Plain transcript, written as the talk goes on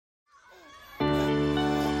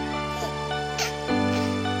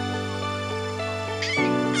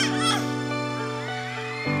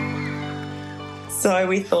So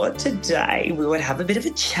we thought today we would have a bit of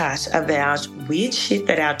a chat about weird shit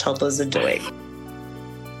that our toddlers are doing.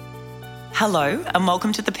 Hello and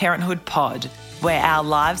welcome to the Parenthood Pod, where our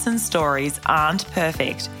lives and stories aren't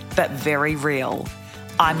perfect, but very real.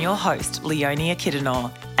 I'm your host, Leonie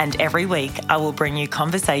Liv, and every week I will bring you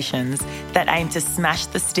conversations that aim to smash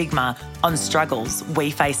the stigma on struggles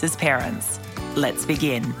we face as parents. Let's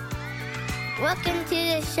begin. Welcome to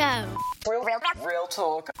the show. Real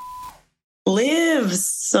talk. Liv,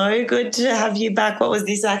 so good to have you back. What was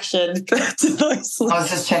this action? I was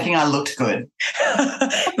just checking I looked good.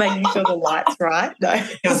 Making sure the light's right? No.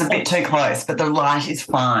 It was a bit too close, but the light is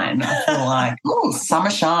fine. I feel like, summer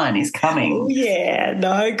shine is coming. Yeah,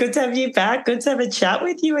 no, good to have you back. Good to have a chat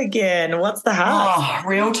with you again. What's the heart? Oh,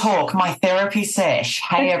 real talk, my therapy sesh.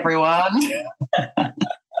 Hey, everyone.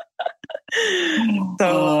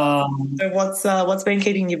 So what's been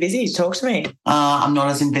keeping you busy? Talk to me. I'm not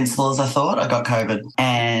as invincible as I thought. I got COVID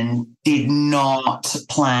and did not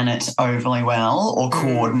plan it overly well or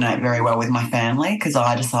coordinate very well with my family because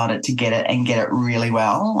I decided to get it and get it really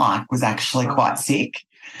well. Like, was actually quite sick.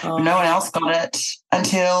 No one else got it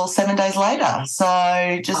until 7 days later.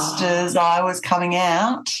 So just as I was coming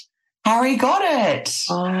out, Harry got it.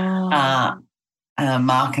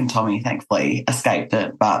 Mark and Tommy, thankfully, escaped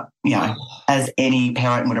it. But, as any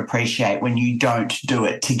parent would appreciate, when you don't do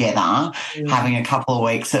it together, having a couple of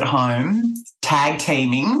weeks at home, tag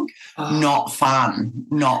teaming, not fun.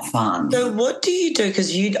 So what do you do?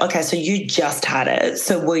 Because so you just had it.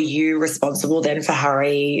 So were you responsible then for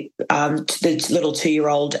Harry, the little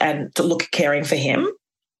 2-year-old, and caring for him?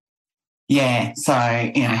 Yeah. So,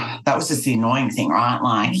 that was just the annoying thing, right?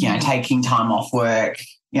 Like, taking time off work.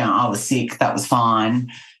 I was sick, that was fine.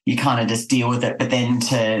 You kind of just deal with it. But then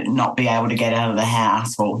to not be able to get out of the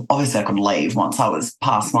house, well, obviously I could leave once I was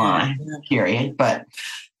past my period, but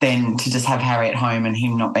then to just have Harry at home and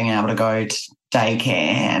him not being able to go to daycare,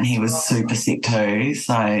 and he was super sick too,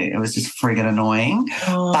 so it was just friggin' annoying.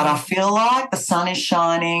 But I feel like the sun is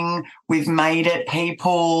shining. We've made it,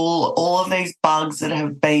 people. All of these bugs that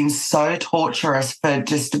have been so torturous for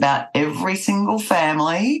just about every single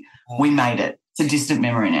family, we made it. It's a distant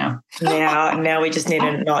memory now. Now we just need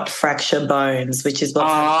to not fracture bones, which is what.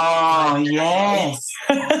 Oh, yes.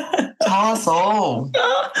 Tell us all.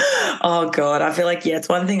 Oh, God. I feel like, it's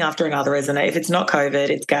one thing after another, isn't it? If it's not COVID,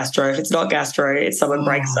 it's gastro. If it's not gastro, it's someone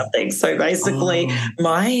breaks something. So basically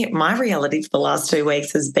my reality for the last 2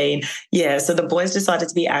 weeks has been, so the boys decided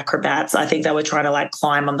to be acrobats. I think they were trying to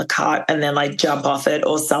climb on the cart and then jump off it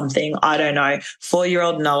or something. I don't know.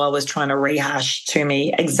 4-year-old Noah was trying to rehash to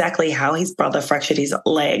me exactly how his brother fractured his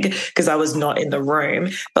leg because I was not in the room.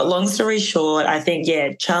 But long story short, I think,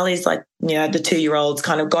 Charlie's the 2-year-old's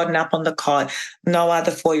kind of gotten up on the cot. Noah,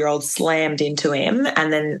 the 4-year-old, slammed into him,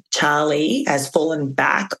 and then Charlie has fallen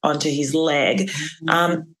back onto his leg.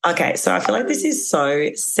 Okay, so I feel like this is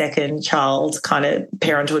so second child kind of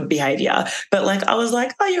parenthood behaviour. But I was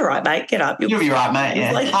like, oh, you're right, mate. Get up. You'll be right, mate.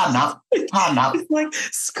 Yeah. Harden up.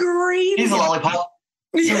 Screaming. Here's a lollipop.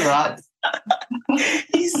 You'll be right.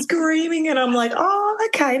 He's screaming and I'm like, oh,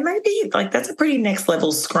 okay, maybe that's a pretty next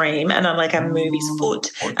level scream. And I'm like, I move his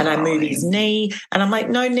foot and I move his knee and I'm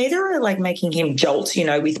like, no, neither are making him jolt,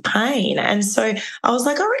 with pain. And so I was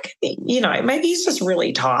like, I reckon, maybe he's just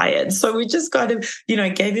really tired. So we just kind of,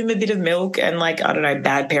 gave him a bit of milk and I don't know,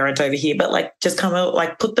 bad parent over here, but just kind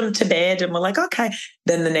of put them to bed and we're like, okay.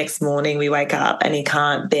 Then the next morning we wake up and he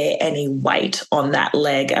can't bear any weight on that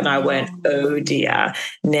leg. And I went, oh dear,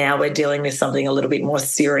 now we're dealing with something a little bit more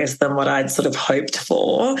serious than what I'd sort of hoped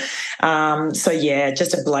for.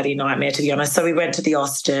 Just a bloody nightmare, to be honest. So we went to the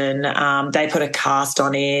Austin. They put a cast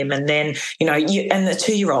on him and then, and the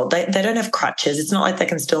 2-year-old, they don't have crutches. It's not like they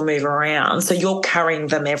can still move around. So you're carrying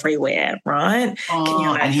them everywhere, right?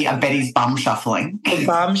 I bet he's bum shuffling.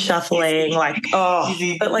 Bum shuffling, Is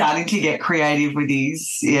he starting to get creative with his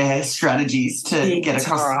strategies to get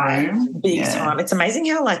across the room? Big time. It's amazing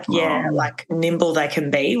how nimble they can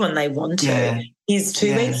be when they want to. Yeah. He's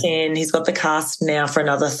 2 weeks in. He's got the cast now for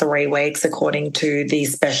another 3 weeks, according to the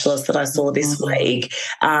specialist that I saw this week.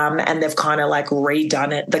 And they've kind of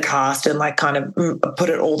redone it, the cast, and kind of put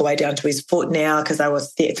it all the way down to his foot now because I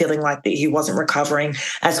was feeling like that he wasn't recovering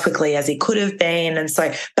as quickly as he could have been. And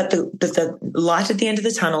so, but the light at the end of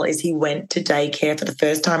the tunnel is he went to daycare for the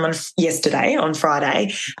first time on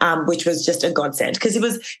Friday, which was just a godsend because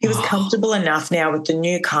he was comfortable enough now with the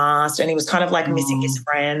new cast and he was kind of missing his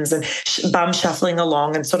friends and bum shuffling shuffling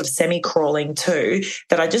along and sort of semi-crawling too,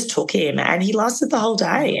 that I just took him and he lasted the whole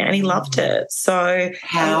day and he loved it. So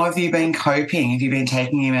how have you been coping? Have you been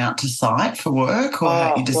taking him out to site for work or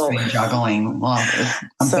have you just been juggling? Well,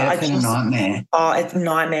 it's a nightmare. Oh, it's a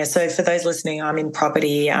nightmare. So for those listening, I'm in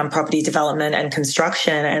property development and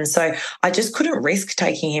construction. And so I just couldn't risk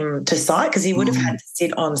taking him to site because he would have had to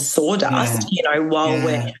sit on sawdust, while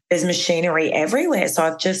there's machinery everywhere. So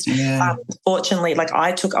I've just, fortunately, like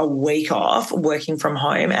I took a week off working from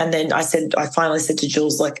home. And then I finally said to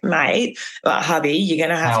Jules, like, mate, hubby, you're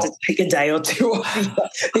going to have to take a day or two off here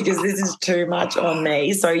because this is too much on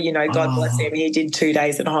me. So, God bless him. He did 2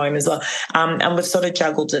 days at home as well. And we've sort of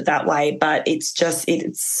juggled it that way. But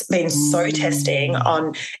it's been so testing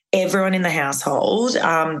on everyone in the household.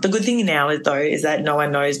 The good thing now is that no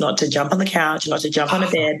one knows not to jump on the couch, not to jump on a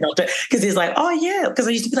bed, because he's like, oh yeah, because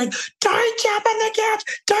I used to be like, don't jump on the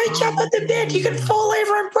couch, don't jump on the bed, you can fall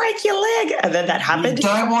over and break your leg. And then that happened. You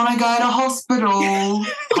don't want to go to hospital.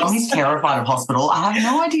 Tommy's terrified of hospital. I have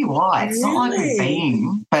no idea why. It's not like we've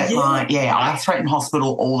been, but I threaten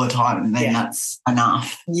hospital all the time and then that's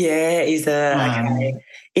enough. Yeah, okay.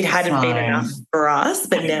 It hadn't been enough for us,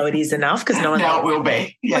 but now it is enough because no one. Now it will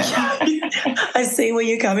be. Yeah. I see where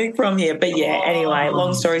you're coming from here, but anyway,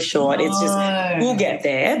 long story short, it's just we'll get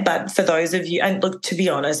there. But for those of you, and look, to be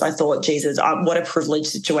honest, I thought, Jesus, what a privileged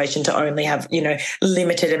situation to only have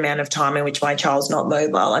limited amount of time in which my child's not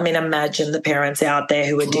mobile. I mean, imagine the parents out there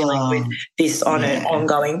who are dealing with this on an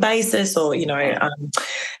ongoing basis, or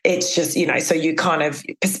it's just so you kind of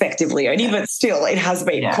perspectively only, but still, it has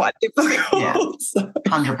been quite difficult. Yeah.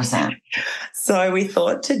 100%. So we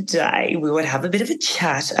thought today we would have a bit of a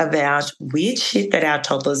chat about weird shit that our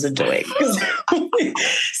toddlers are doing.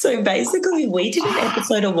 So basically we did an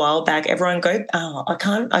episode a while back. Everyone go,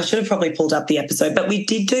 I should have probably pulled up the episode, but we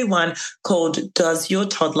did do one called Does Your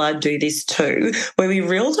Toddler Do This Too? Where we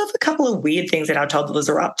reeled off a couple of weird things that our toddlers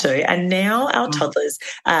are up to. And now our toddlers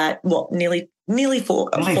are, nearly four,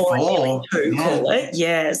 nearly two, call it.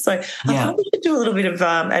 Yeah. So I thought we should do a little bit of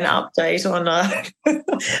an update on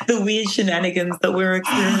the weird shenanigans that we're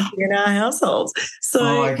experiencing in our households. So,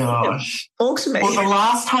 oh my gosh. Talk to me. Well, the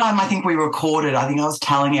last time I think we recorded, I think I was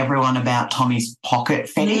telling everyone about Tommy's pocket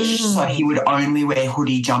fetish. So he would only wear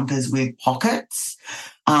hoodie jumpers with pockets.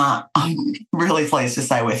 I'm really pleased to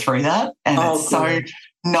say we're through that. And it's good. So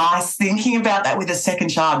nice thinking about that with a second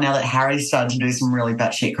child now that Harry's started to do some really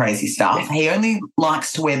batshit crazy stuff. He only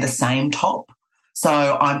likes to wear the same top. So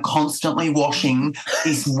I'm constantly washing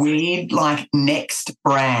this weird, Next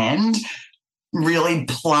brand, really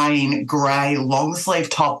plain grey long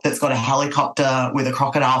sleeve top that's got a helicopter with a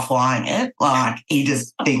crocodile flying it. He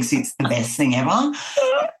just thinks it's the best thing ever.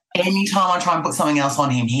 Anytime I try and put something else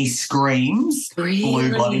on him, he screams blue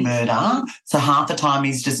bloody murder. So half the time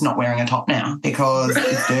he's just not wearing a top now because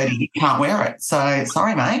it's dirty. He can't wear it. So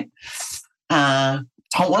sorry, mate.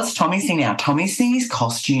 What's Tommy's thing now? Tommy's thing is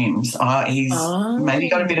costumes. He's maybe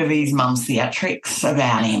got a bit of his mum's theatrics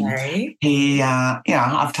about him. Okay. He,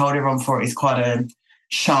 I've told everyone before he's quite a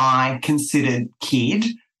shy, considered kid.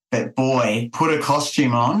 But boy, put a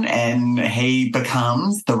costume on and he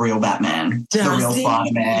becomes the real Batman, the real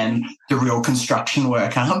Spider-Man, the real construction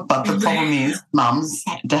worker. But the problem is,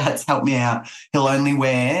 dads, help me out. He'll only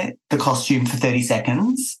wear the costume for 30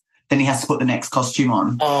 seconds. Then he has to put the next costume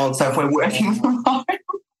on. Oh, so if we're working from home,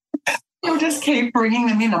 he'll just keep bringing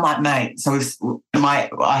them in. I'm like, mate, so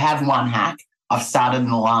I have one hack. I've started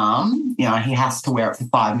an alarm. He has to wear it for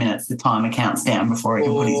 5 minutes. The timer counts down before he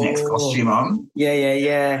can put his next costume on.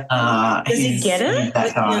 Yeah. Does he get it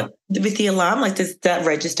with the alarm? Does that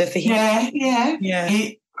register for him? Yeah.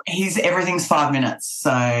 Everything's 5 minutes. So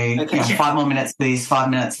 5 more minutes, please. 5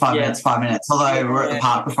 minutes, 5 minutes, 5 minutes. Although we're at the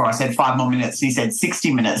part before I said 5 more minutes, he said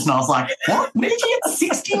 60 minutes. And I was like, what? Where did you get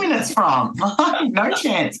 60 minutes from? No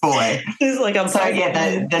chance, boy.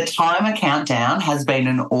 The timer countdown has been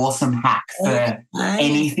an awesome hack for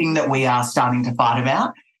anything that we are starting to fight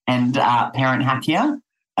about. And parent hack here,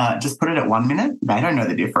 just put it at 1 minute. They don't know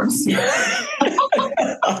the difference.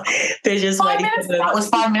 They're just 5 minutes. That was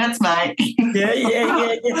 5 minutes, mate. Yeah.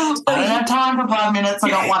 I don't have time for 5 minutes. I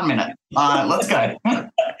got 1 minute. Let's go.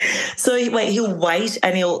 So he'll wait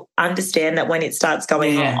and he'll understand that when it starts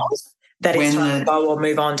going off, that it's time to go or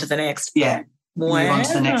move on to the next. Yeah. Move on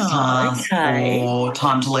to the next task or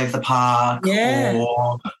time to leave the park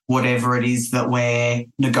or whatever it is that we're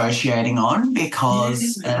negotiating on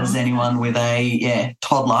because as anyone with a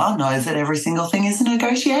toddler knows that every single thing is a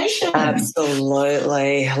negotiation.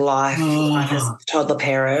 Absolutely. Life as toddler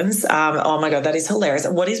parents. Oh, my God, that is hilarious.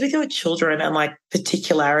 What is with your children and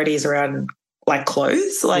particularities around like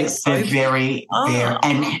clothes, like They're very,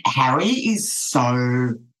 and Harry is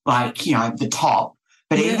so like, you know, the top.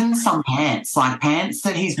 But even some pants, like pants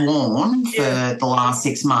that he's worn for the last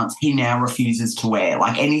 6 months, he now refuses to wear.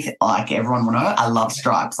 Like anything, like everyone will know, I love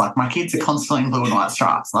stripes. Like my kids are constantly in blue and white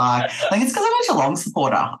stripes. Like it's because I'm a long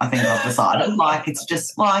supporter, I think I've decided. Like it's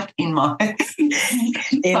just like in my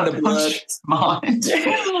the blood mind.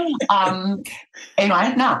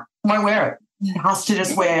 Anyway, no, won't wear it. He has to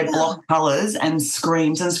just wear block colours and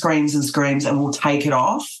screams and screams and screams and will take it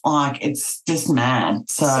off. Like, it's just mad.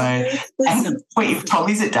 So, and if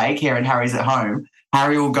Tommy's at daycare and Harry's at home,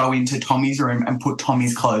 Harry will go into Tommy's room and put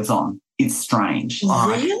Tommy's clothes on. It's strange.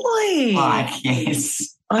 Really? Like,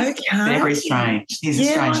 yes. Okay. Very strange. He's a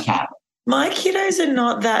strange cat. My kiddos are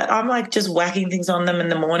not that. I'm like just whacking things on them in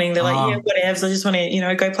the morning. They're like, yeah, whatever. So I just want to, you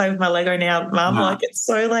know, go play with my Lego now, Mum. Like it's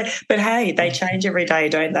so like, but hey, they change every day,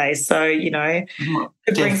 don't they? So, you know,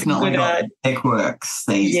 it brings definitely good tech works,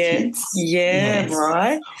 these kids. Yeah, yes.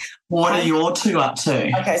 Right. What are your two up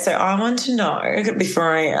to? Okay, so I want to know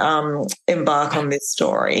before I embark on this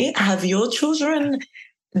story, have your children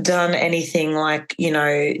done anything like, you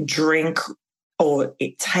know, drink or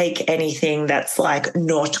take anything that's like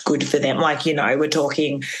not good for them? Like, you know, we're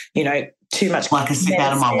talking, you know, too much. Like a sip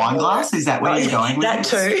out of my wine glass? Is that where you're going with that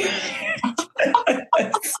too?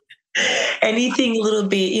 Anything a little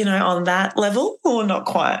bit, you know, on that level or not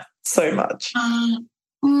quite so much?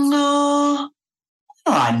 No.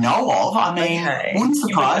 I know of. I mean, wouldn't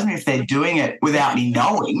surprise me if they're doing it without me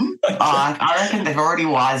knowing. I reckon they've already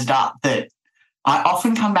wised up that I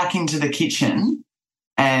often come back into the kitchen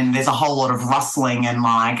and there's a whole lot of rustling and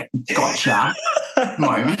like gotcha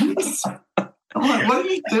moments. I'm like, what are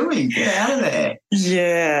you doing? Get out of there.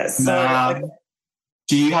 Yeah. So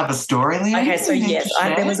do you have a story, Leonie? Okay, so yes,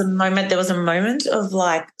 there was a moment of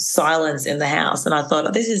like silence in the house and I thought,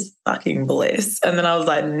 oh, this is fucking bliss. And then I was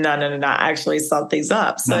like, no, actually something's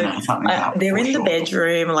up. So they're in the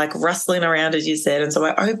bedroom like rustling around as you said. And so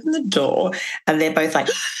I open the door and they're both like,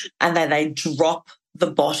 and then they drop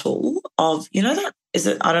the bottle of, you know, that is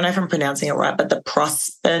it, I don't know if I'm pronouncing it right, but the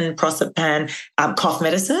proserpine cough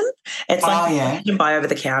medicine. It's like you can buy over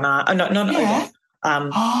the counter. Oh, not over. Right?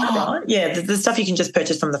 Yeah, the stuff you can just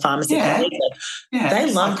purchase from the pharmacy.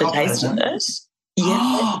 They love the taste of it.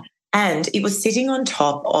 Yeah. And it was sitting on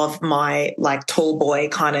top of my like tall boy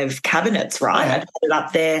kind of cabinets, right? I put it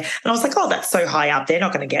up there and I was like, oh, that's so high up, they're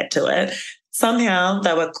not going to get to it. Somehow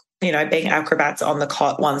they were, you know, being acrobats on the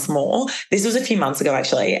cot once more. This was a few months ago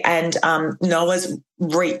actually. And Noah's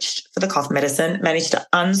reached for the cough medicine, managed to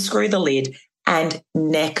unscrew the lid and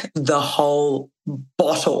neck the whole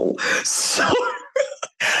bottle. So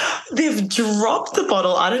they've dropped the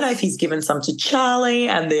bottle. I don't know if he's given some to Charlie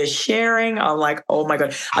and they're sharing. I'm like, oh, my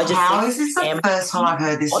God. How is this the first time I've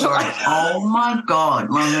heard this story? Oh, my God.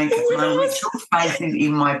 My literal face is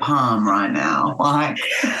in my palm right now. Like,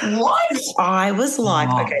 what? I was like,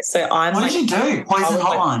 okay, so I'm what did you do? Poison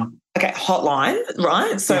hotline. Okay, hotline,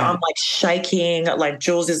 right? So I'm like shaking, like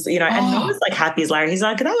Jules is, you know, and Noah's like happy as Larry. He's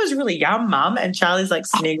like, that was really yum, Mum. And Charlie's like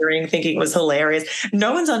sniggering, thinking it was hilarious.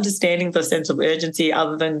 No one's understanding the sense of urgency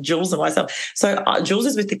other than Jules and myself. So Jules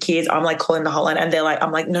is with the kids. I'm like calling the hotline and they're like,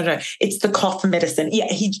 I'm like, no, it's the cough medicine. Yeah,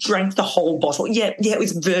 he drank the whole bottle. Yeah, it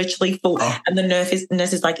was virtually full. And the nurse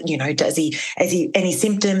is like, you know, has he any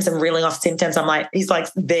symptoms and reeling off symptoms? I'm like, he's like,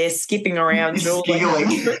 they're skipping around. Jules, giggling,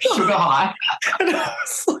 sugar high. And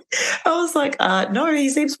I was like, no, he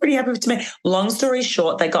seems pretty happy to me. Long story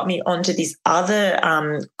short, they got me onto this other,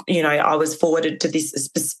 you know, I was forwarded to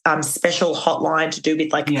this special hotline to do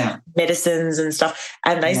with like medicines and stuff.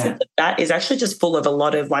 And they said that is actually just full of a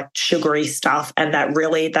lot of like sugary stuff and that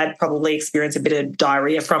really they'd probably experience a bit of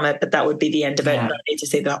diarrhea from it, but that would be the end of it. And I need to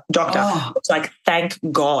see the doctor. It's like, thank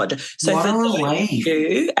God. So for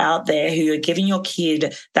you out there who are giving your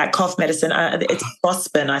kid that cough medicine, it's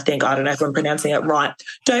proserpine, I think. I don't know if I'm pronouncing it right.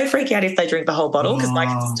 Don't freak out if they drink the whole bottle because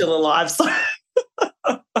Mike's still alive. So,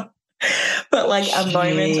 but like a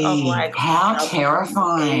moment of like, how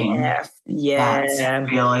terrifying! Yeah,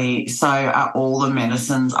 that's really. So, are all the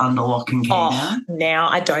medicines under lock and key now? Now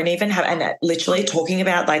I don't even have. And literally talking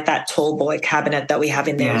about like that tall boy cabinet that we have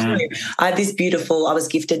in there. I had this beautiful. I was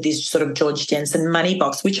gifted this sort of George Jensen money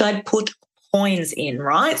box, which I'd put coins in,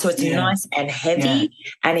 right? So it's nice and heavy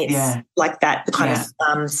and it's like that kind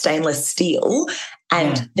of stainless steel.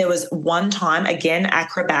 And there was one time, again,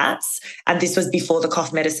 acrobats, and this was before the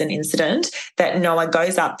cough medicine incident, that Noah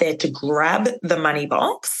goes up there to grab the money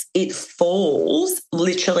box. It falls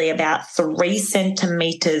literally about 3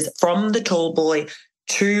 centimetres from the tall boy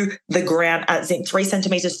to the ground, 3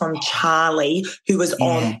 centimetres from Charlie, who was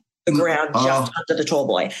on the ground just under the tall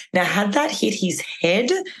boy. Now, had that hit his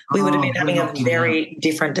head, we would have been having a very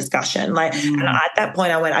different discussion. Like, and at that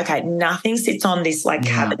point, I went, okay, nothing sits on this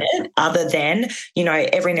cabinet other than,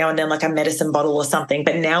 every now and then like a medicine bottle or something.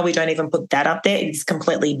 But now we don't even put that up there. It's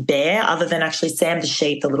completely bare, other than actually Sam the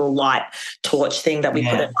sheep, the little light torch thing that we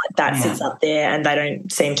put it like that sits up there, and they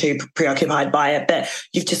don't seem too preoccupied by it. But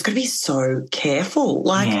you've just got to be so careful.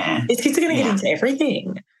 Like, these kids are going to get into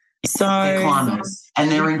everything. So they're climbers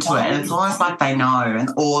and they're into it, and it's almost like they know,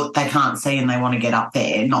 or they can't see and they want to get up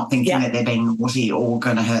there, not thinking that they're being naughty or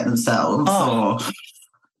going to hurt themselves.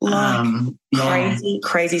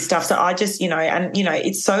 Crazy stuff. So I just,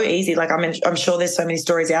 it's so easy. Like I'm sure there's so many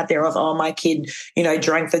stories out there of, my kid,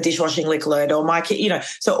 drank the dishwashing liquid, or my kid,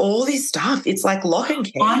 so all this stuff. It's like lock and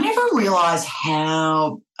key. I never realised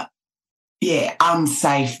how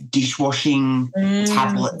unsafe dishwashing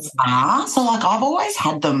tablets are. So, like, I've always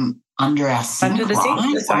had them under our sink, under the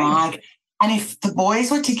sink, right? And if the boys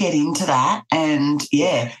were to get into that and,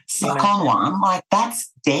 suck on one, like,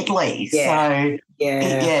 that's deadly. Yeah.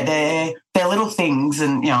 So, they're little things.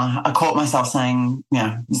 And, I caught myself saying,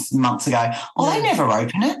 months ago, they never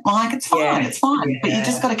open it. Like, it's fine, it's fine. Yeah. But you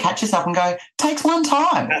just got to catch yourself and go, takes one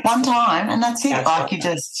time, and that's it. Like, you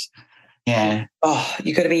just... Yeah. Oh,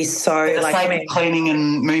 you got to be so cleaning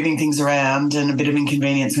and moving things around, and a bit of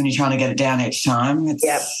inconvenience when you're trying to get it down each time. It's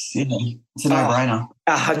it's a no-brainer.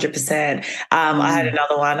 100%. I had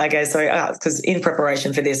another one. Okay, so because in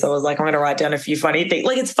preparation for this, I was like, I'm going to write down a few funny things.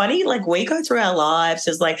 Like, it's funny, like, we go through our lives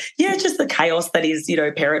just like, just the chaos that is,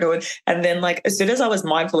 parenthood. And then, like, as soon as I was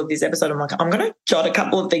mindful of this episode, I'm like, I'm going to jot a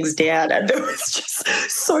couple of things down. And there was just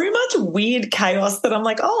so much weird chaos that I'm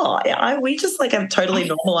like, we just like have totally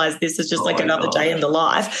normalized this as just like another day in the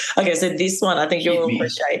life. Okay, so this one, I think you'll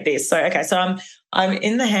appreciate this. So, okay, so I'm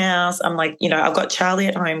in the house. I'm like, I've got Charlie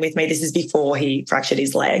at home with me. This is before he fractured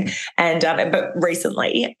his leg, and but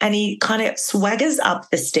recently, and he kind of swaggers up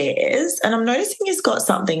the stairs, and I'm noticing he's got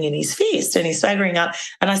something in his fist, and he's swaggering up,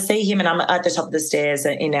 and I see him, and I'm at the top of the stairs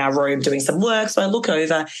in our room doing some work. So I look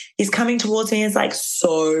over. He's coming towards me. And he's like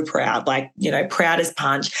so proud, like proud as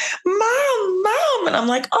punch. Mom, and I'm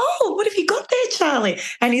like, what have you got there, Charlie?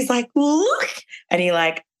 And he's like, look, and he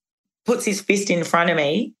like puts his fist in front of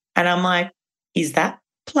me, and I'm like, is that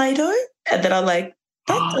Play-Doh? And then I'm like,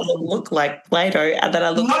 that doesn't look like Play-Doh. And then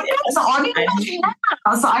I look at it.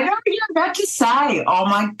 I know what you're about to say. Oh,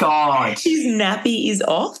 my God. His nappy is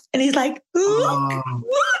off. And he's like, look.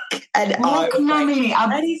 And look, Mummy, a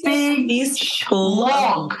big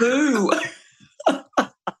log poo.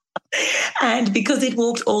 And because it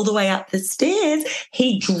walked all the way up the stairs,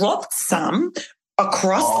 he dropped some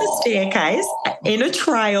across the staircase in a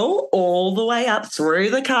trail all the way up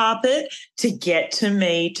through the carpet to get to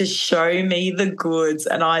me, to show me the goods.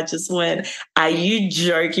 And I just went, are you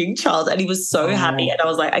joking, child? And he was so happy. And I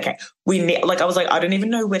was like, okay, I don't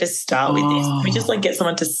even know where to start with this. Can we just like get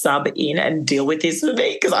someone to sub in and deal with this with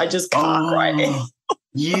me? Because I just can't right now.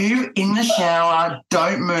 You in the shower,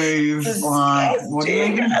 don't move. Like, what do you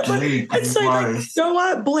even do? And so, like,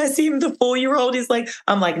 Noah, bless him, the 4-year-old is like,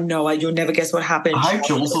 I'm like, Noah, you'll never guess what happened. I hope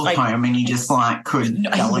Jules was home and you just like could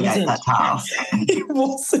delegate that task. He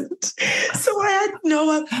wasn't. So I had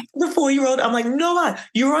Noah, the 4-year-old. I'm like, Noah,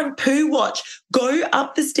 you're on poo watch. Go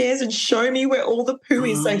up the stairs and show me where all the poo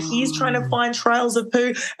is. So he's trying to find trails of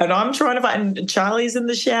poo, and I'm trying to find. And Charlie's in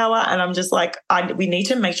the shower, and I'm just like, we need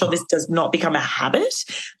to make sure this does not become a habit.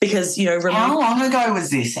 Because, how long ago was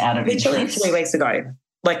this out of literally interest? 3 weeks ago.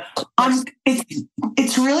 Like,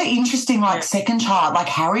 it's really interesting, like second child, like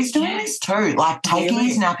Harry's doing this too, like taking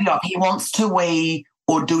his nappy off. He wants to wee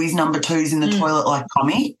or do his number twos in the toilet like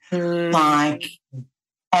Tommy. Like,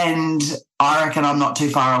 and I reckon I'm not too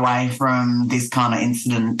far away from this kind of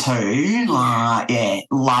incident too. Like,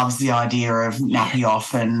 loves the idea of nappy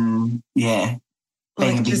off and,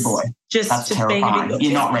 being a big boy. That's terrifying.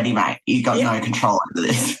 You're not ready, mate. You've got no control over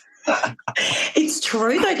this. It's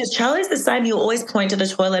true though, because Charlie's the same. He'll always point to the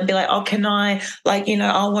toilet and be like, "Oh, can I? Like,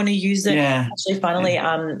 I want to use it." Yeah. Actually, finally,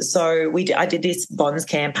 so I did this bonds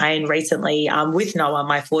campaign recently with Noah,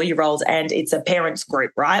 my 4-year-old, and it's a parents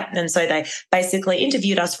group, right? And so they basically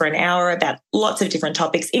interviewed us for an hour about lots of different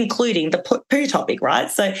topics, including the poo topic,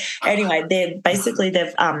 right? So anyway, they've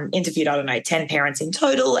interviewed 10 parents in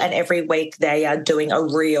total, and every week they are doing a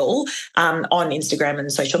reel on Instagram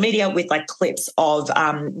and social media with like clips of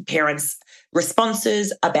parents'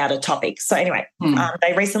 responses about a topic. So anyway,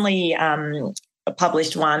 they recently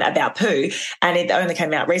published one about poo, and it only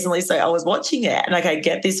came out recently. So I was watching it, and okay,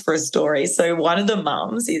 get this for a story. So one of the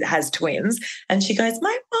mums has twins, and she goes,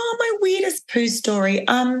 my weirdest poo story.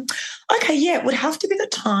 Okay, yeah, it would have to be the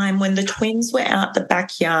time when the twins were out the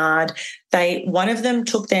backyard. One of them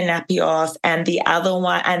took their nappy off, and the other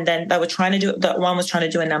one, and then they were trying to do, the one was trying to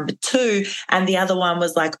do a number 2, and the other one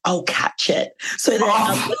was like, "I'll catch it." So then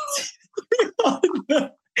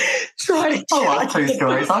trying to I like poo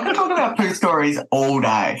stories. I could talk about poo stories all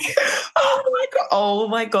day. Oh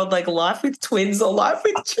my god! Like life with twins or life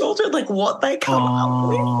with children, like what they come up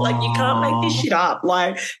with. Like you can't make this shit up.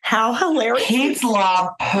 Like how hilarious! Kids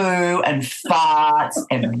love poo and farts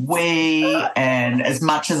and wee, and as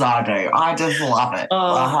much as I do, I just love it.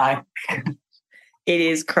 It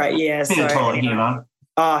is crazy. Yeah, bit of toilet humour.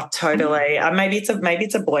 Oh, totally. Maybe it's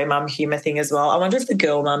a boy mum humour thing as well. I wonder if the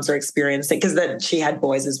girl mums are experiencing, because then she had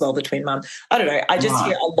boys as well, the twin mum. I don't know. I just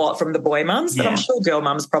hear a lot from the boy mums, but I'm sure girl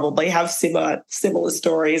mums probably have similar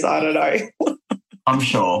stories. I don't know. I'm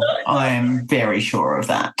sure. I am very sure of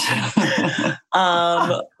that.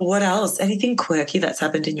 What else? Anything quirky that's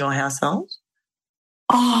happened in your household?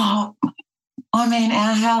 Oh, I mean,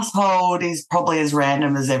 our household is probably as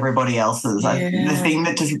random as everybody else's. Yeah. The thing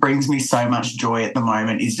that just brings me so much joy at the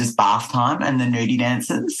moment is just bath time and the nudie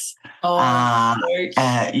dances.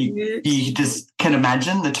 You just can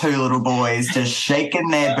imagine the 2 little boys just shaking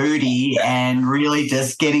their booty and really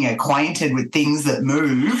just getting acquainted with things that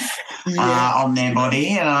move on their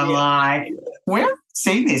body. And I'm like, where have you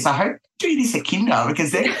seen this? I hope you do this at kinder,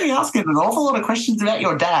 because they're going to be asking an awful lot of questions about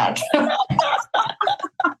your dad.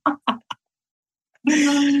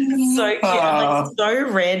 So cute, like so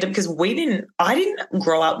random, because I didn't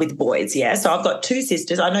grow up with boys, so I've got 2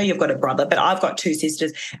 sisters. I know you've got a brother, but I've got 2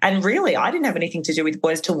 sisters, and really I didn't have anything to do with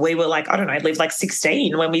boys till we were like, I don't know, lived like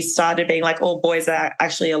 16, when we started being like, all boys are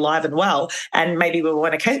actually alive and well, and maybe we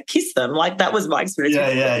want to kiss them. Like that was my experience.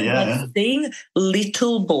 Like, seeing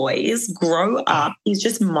little boys grow up is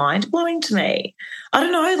just mind-blowing to me. I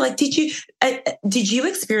don't know, like did you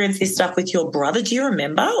experience this stuff with your brother? Do you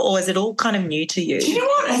remember, or is it all kind of new to you? Do you know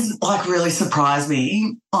what has like really surprised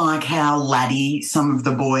me? Like how laddie some of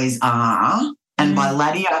the boys are. And by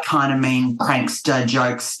laddie I kind of mean prankster,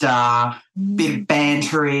 jokester, bit of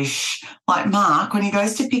banterish. Like Mark, when he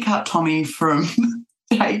goes to pick up Tommy from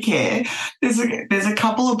daycare, there's a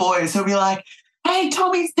couple of boys who'll be like, "Hey,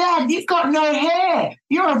 Tommy's dad, you've got no hair.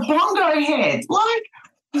 You're a bongo head." Like,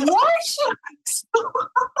 what?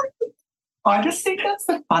 I just think that's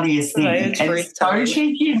the funniest thing. It's so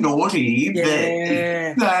cheeky and naughty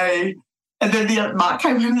that they... And then Mark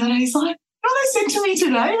came home and he's like, "What they said to me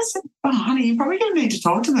today?" I said, "Oh, honey, you're probably going to need to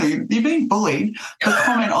talk to them. You're being bullied." The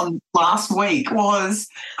comment on last week was,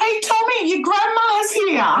 "Hey, Tommy, your grandma's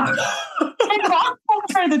here." And Mark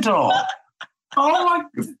walked through the door. Oh,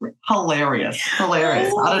 my, hilarious. I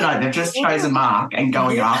don't know. They've just chosen Mark and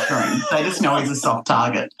going after him. They just know he's a soft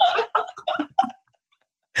target.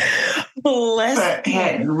 But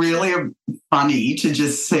really funny to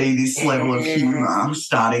just see this level of humour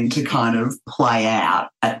starting to kind of play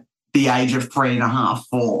out at the age of 3.5,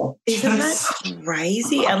 4. Isn't that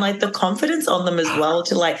crazy? And like the confidence on them as well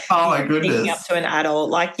to like, oh my goodness, up to an adult,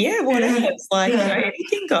 like, whatever. It's like,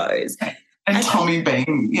 anything goes. And Tommy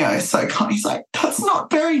being, so kind, he's like, "That's not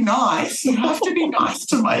very nice. You have to be nice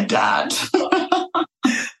to my dad."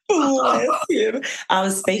 Bless him.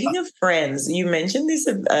 Speaking of friends, you mentioned this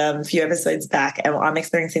a few episodes back, and I'm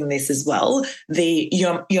experiencing this as well.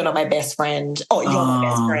 You're not my best friend, or you're my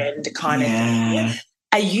best friend kind of thing.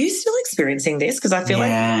 Are you still experiencing this? Because I feel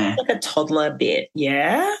like it's like a toddler bit,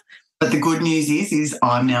 But the good news is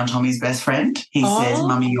I'm now Tommy's best friend. He says,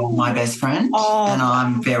 "Mummy, you're my best friend." And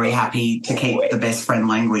I'm very happy to keep the best friend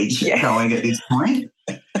language going at this point.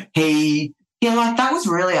 Like that was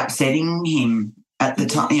really upsetting him at the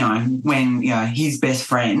time, when, his best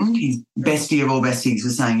friend, his bestie of all besties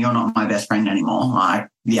was saying, "You're not my best friend anymore. Like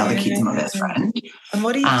the other kids are my best friend." And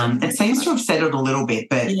what do you it seems to have settled a little bit,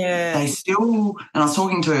 but they still, and I was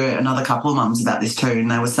talking to another couple of mums about this too, and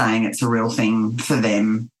they were saying it's a real thing for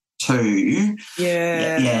them too.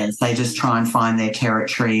 They just try and find their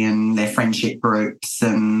territory and their friendship groups,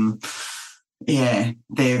 and their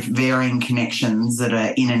varying connections that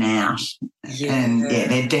are in and out. And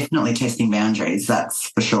they're definitely testing boundaries,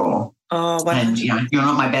 that's for sure. Oh, wow. And you're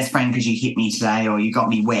not my best friend because you hit me today, or you got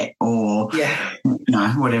me wet, or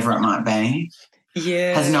whatever it might be.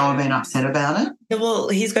 Has Noah been upset about it? Well,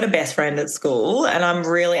 he's got a best friend at school, and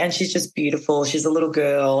and she's just beautiful. She's a little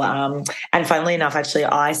girl. And funnily enough, actually,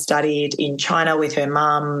 I studied in China with her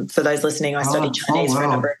mum. For those listening, I studied Chinese for a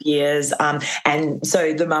number of years. And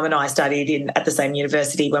so the mum and I studied at the same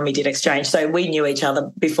university when we did exchange. So we knew each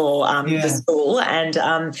other before the school, and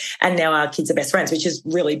now our kids are best friends, which is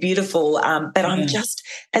really beautiful. But I'm just,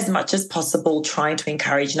 as much as possible, trying to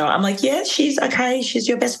encourage Noah. I'm like, yeah, she's okay. She's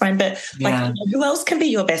your best friend, but who else can be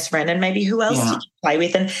your best friend, and maybe who else did you play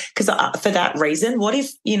with? And because for that reason, what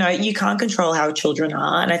if you can't control how children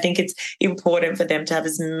are, and I think it's important for them to have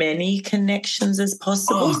as many connections as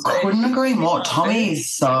possible. I couldn't agree more. Tommy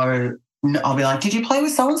is so. I'll be like, did you play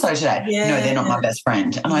with so and so today? No, they're not my best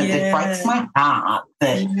friend, and it breaks my heart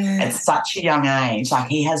that at such a young age, like,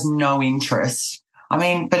 he has no interest. I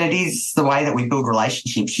mean, but it is the way that we build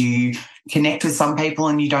relationships. You connect with some people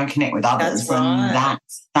and you don't connect with others. That's right. And that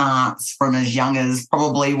starts from as young as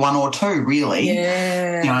probably 1 or 2, really,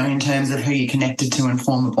 in terms of who you connected to and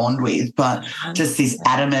form a bond with. But just this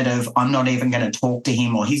adamant of, I'm not even going to talk to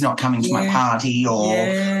him, or he's not coming to my party, or,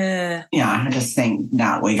 I just think,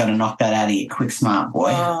 no, we got to knock that out of you quick, smart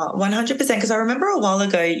boy. 100%. Because I remember a while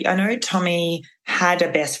ago, I know Tommy had a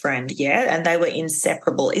best friend, and they were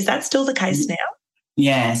inseparable. Is that still the case now?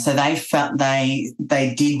 Yeah, so they felt they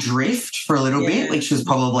did drift for a little bit, which was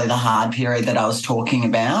probably the hard period that I was talking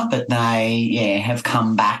about, but they, have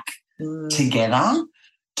come back together.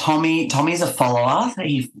 Tommy's a follower.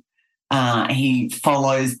 He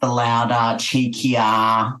follows the louder,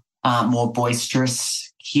 cheekier, more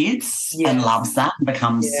boisterous kids and loves that and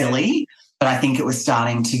becomes silly. But I think it was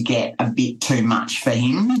starting to get a bit too much for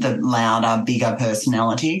him, the louder, bigger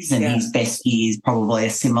personalities, and his bestie is probably a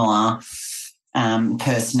similar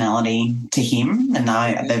personality to him,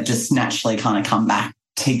 and they've just naturally kind of come back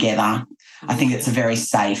together. I think it's a very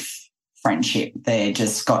safe friendship. They're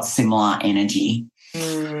just got similar energy.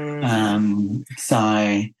 They're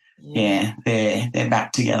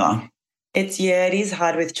back together. It is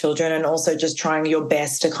hard with children, and also just trying your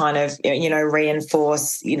best to kind of,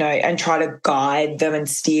 reinforce, and try to guide them and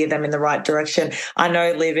steer them in the right direction. I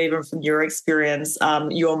know, Liv, even from your experience,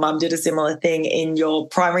 your mum did a similar thing in your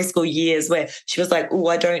primary school years where she was like, oh,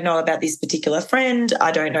 I don't know about this particular friend.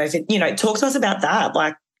 I don't know if it, talk to us about that.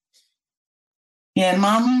 Like, yeah,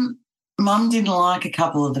 Mum didn't like a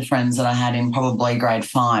couple of the friends that I had in probably grade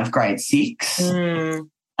 5, grade 6.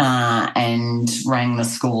 And rang the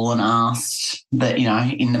school and asked that,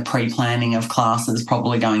 in the pre-planning of classes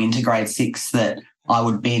probably going into grade 6, that I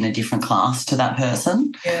would be in a different class to that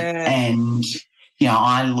person. And,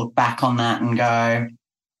 I look back on that and go,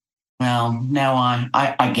 well, now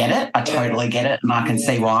I get it. I totally get it, and I can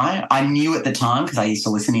see why. I knew at the time, because I used to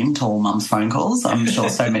listen in to all Mum's phone calls. I'm sure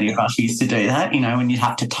so many of us used to do that, when you'd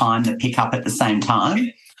have to time the pick up at the same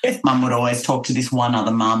time. Mum would always talk to this one other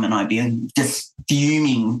mum, and I'd be just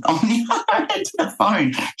fuming on the other end of the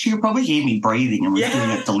phone. She could probably hear me breathing and was doing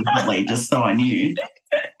it deliberately just so I knew.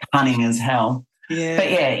 Cunning as hell. Yeah.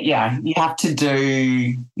 But, you have to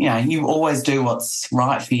do, you always do what's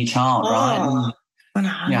right for your child, right?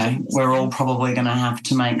 And, we're all probably going to have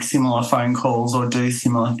to make similar phone calls or do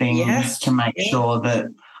similar things to make sure that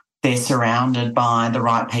they're surrounded by the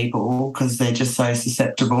right people, because they're just so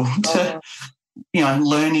susceptible to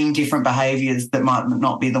learning different behaviours that might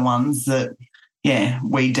not be the ones that,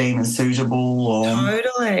 we deem as suitable, or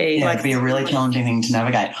it'd be a really challenging thing to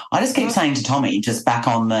navigate. I just keep saying to Tommy, just back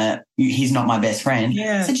on he's not my best friend,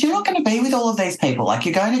 I said, you're not going to be with all of these people. Like,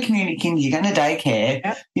 you're going to community kinder, you're going to daycare,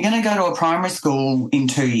 you're going to go to a primary school in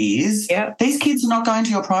 2 years. These kids are not going to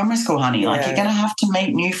your primary school, honey. Like, you're going to have to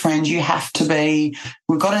meet new friends. You have to be,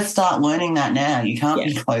 we've got to start learning that now. You can't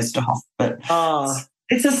be closed off. But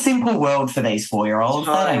it's a simple world for these 4-year-olds.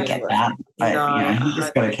 They don't get that. But, you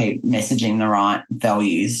just got to keep messaging the right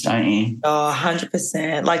values, don't you?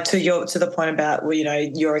 100%. Like, to the point about,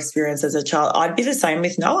 your experience as a child, I'd be the same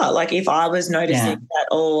with Noah. Like, if I was noticing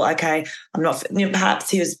that, I'm not, perhaps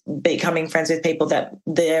he was becoming friends with people that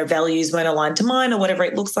their values weren't aligned to mine, or whatever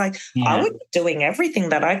it looks like, I would be doing everything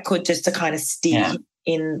that I could just to kind of steer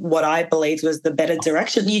in what I believed was the better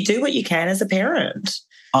direction. You do what you can as a parent.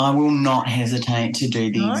 I will not hesitate to do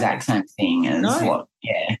the exact same thing as what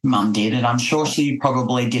Mum did, and I'm sure she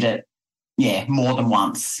probably did it more than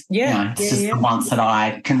once. It's just the once that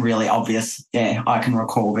I can really I can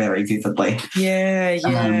recall very vividly.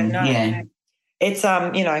 It's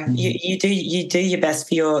you do your best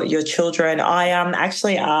for your children. I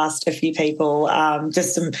actually asked a few people,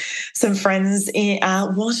 just some friends,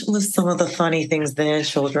 what was some of the funny things their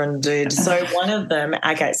children did. So one of them,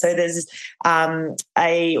 okay, so there's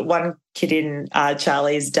a one kid in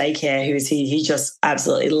Charlie's daycare who he just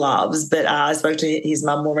absolutely loves. But I spoke to his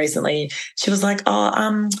mum more recently. She was like,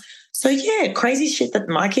 so yeah, crazy shit that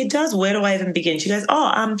my kid does. Where do I even begin? She goes,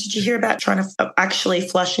 did you hear about trying to actually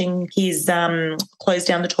flushing his clothes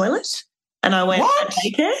down the toilet? And I went, What?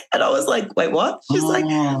 daycare? And I was like, wait, what? She's like,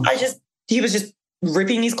 he was just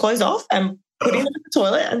ripping his clothes off and putting them in the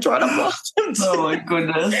toilet and trying to flush them. Oh my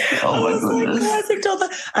goodness. Oh my goodness. Like, classic toddler.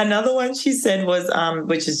 Another one she said was,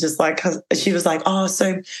 which is just like, she was like,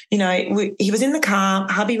 so, he was in the car,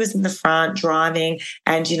 hubby was in the front driving,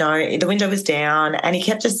 and, the window was down, and he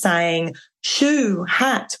kept just saying, shoe,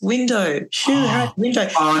 hat, window, shoe, hat, window.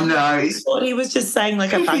 Oh no. He was just saying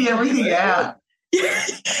like a bunch of everything out. Yeah.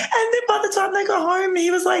 And then by the time they got home,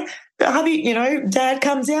 he was like, hubby, dad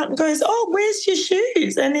comes out and goes, where's your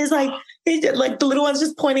shoes? And he's like, the little one's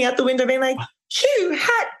just pointing out the window being like, shoe,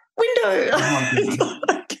 hat, window. I'm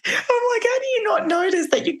like, how do you not notice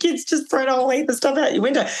that your kids just thrown a whole heap of stuff out your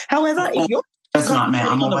window? However, if you're that's nightmare.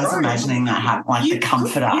 I'm always imagining that happen, like the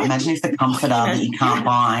comforter. Yeah. Imagine if the comforter that you can't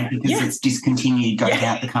buy because it's discontinued goes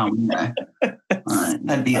out the car window.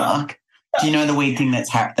 That'd be like. Do you know the weird thing that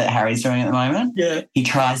Harry's doing at the moment? Yeah. He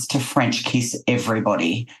tries to French kiss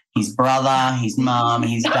everybody. His brother, his mum,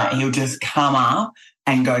 his dad. He'll just come up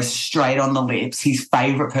and go straight on the lips. His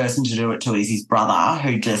favourite person to do it to is his brother,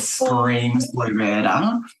 who just screams blue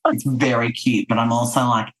murder. It's very cute, but I'm also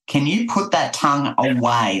like, can you put that tongue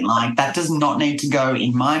away? Like, that does not need to go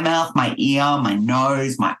in my mouth, my ear, my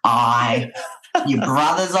nose, my eye, your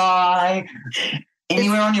brother's eye.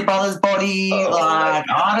 Anywhere on your brother's body, like,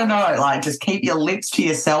 I don't know, like, just keep your lips to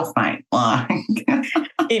yourself, mate. Like,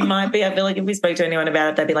 it might be, I feel like if we spoke to anyone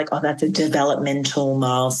about it, they'd be like, that's a developmental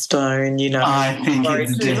milestone, I think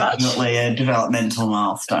it's definitely a developmental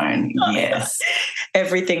milestone, yes.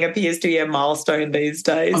 Everything appears to be a milestone these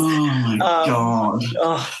days. Oh, my God.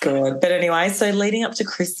 Oh, God. But anyway, so leading up to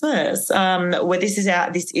Christmas, where this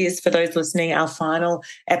is, for those listening, our final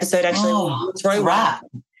episode, actually. It's wrap.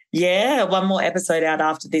 Yeah, one more episode out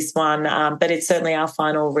after this one, but it's certainly our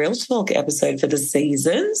final Real Talk episode for the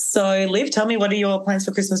season. So, Liv, tell me, what are your plans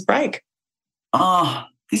for Christmas break?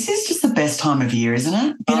 This is just the best time of year, isn't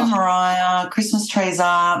it? Bit of Mariah, Christmas trees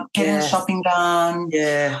up, getting the shopping done.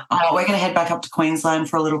 Yeah. We're going to head back up to Queensland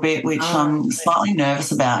for a little bit, which I'm slightly nervous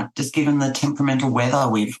about, just given the temperamental weather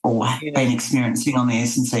we've all been experiencing on the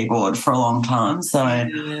eastern seaboard for a long time. So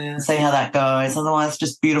see how that goes. Otherwise,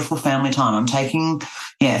 just beautiful family time. I'm taking,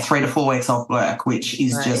 3 to 4 weeks off work, which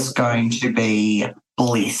is just going to be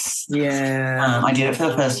bliss. Yeah. I did it for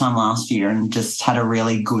the first time last year and just had a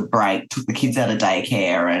really good break, took the kids out of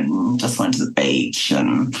daycare and just went to the beach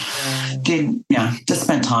and just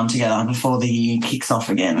spent time together before the year kicks off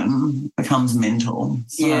again and becomes mental.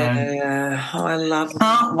 So, I love it.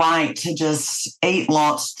 Can't wait to just eat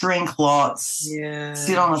lots, drink lots,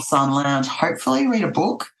 sit on a sun lounge, hopefully read a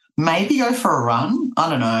book. Maybe go for a run. I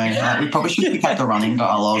don't know. We probably should pick up the running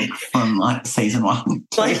dialogue from season 1.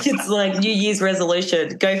 Like, it's like New Year's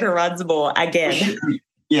resolution. Go for runs more again.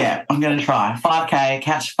 Yeah, I'm going to try. 5K,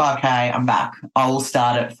 catch 5K, I'm back. I will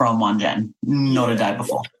start it from 1 Jan, not a day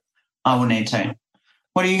before. I will need to.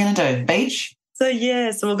 What are you going to do? Beach? So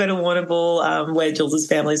we'll go to Warrnambool, where Jules'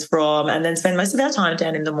 family's from, and then spend most of our time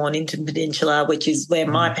down in the Mornington Peninsula, which is where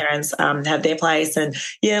my parents have their place. And,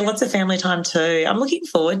 lots of family time too. I'm looking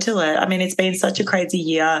forward to it. I mean, it's been such a crazy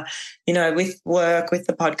year, with work, with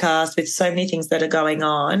the podcast, with so many things that are going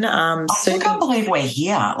on. I can't believe we're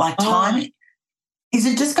here. Like, time... Is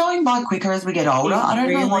it just going by quicker as we get older? I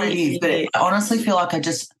don't know what it is, but I honestly feel like I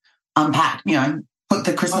just unpacked, put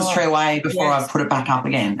the Christmas tree away before I put it back up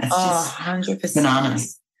again. It's just 100%.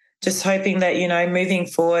 Bananas. Just hoping that, moving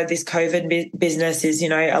forward, this COVID business is,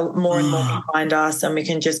 more and more behind us, and we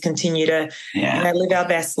can just continue to live our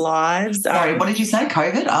best lives. Sorry, what did you say?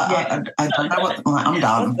 COVID? I don't know what. I'm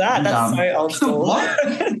done. That's done. so old school.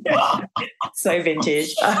 What? So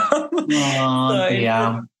vintage.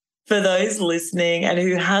 Yeah. For those listening and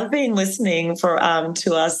who have been listening to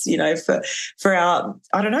us, for our,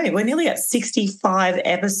 I don't know, we're nearly at 65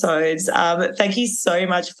 episodes. Thank you so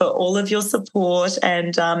much for all of your support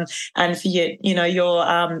and for your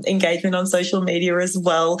engagement on social media as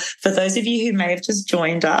well. For those of you who may have just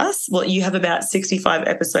joined us, you have about 65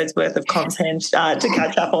 episodes worth of content to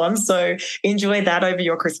catch up on. So enjoy that over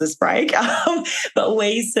your Christmas break. But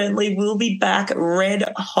we certainly will be back red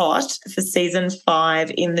hot for season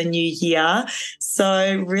 5 in the new new year.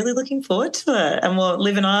 So really looking forward to it. And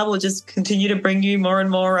Liv and I will just continue to bring you more and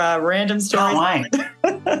more random stories.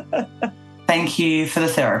 Can't wait. Thank you for the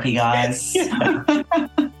therapy, guys.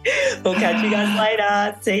 We'll catch you guys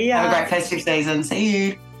later. See ya. Have a great festive season. See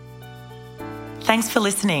you. Thanks for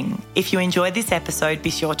listening. If you enjoyed this episode, be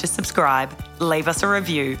sure to subscribe, leave us a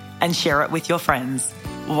review, and share it with your friends.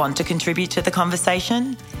 Want to contribute to the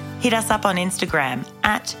conversation? Hit us up on Instagram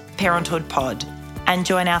at ParenthoodPod and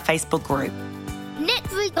join our Facebook group.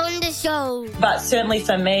 Next week on the show. But certainly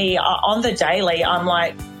for me, on the daily, I'm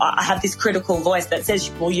like, I have this critical voice that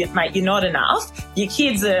says, well, mate, you're not enough. Your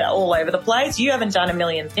kids are all over the place. You haven't done a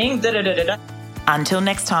million things. Until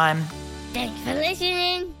next time. Thanks for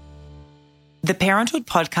listening. The Parenthood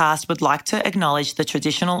Podcast would like to acknowledge the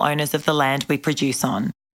traditional owners of the land we produce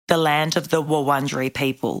on, the land of the Wurundjeri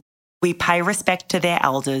people. We pay respect to their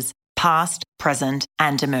elders, past, present,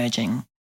 and emerging.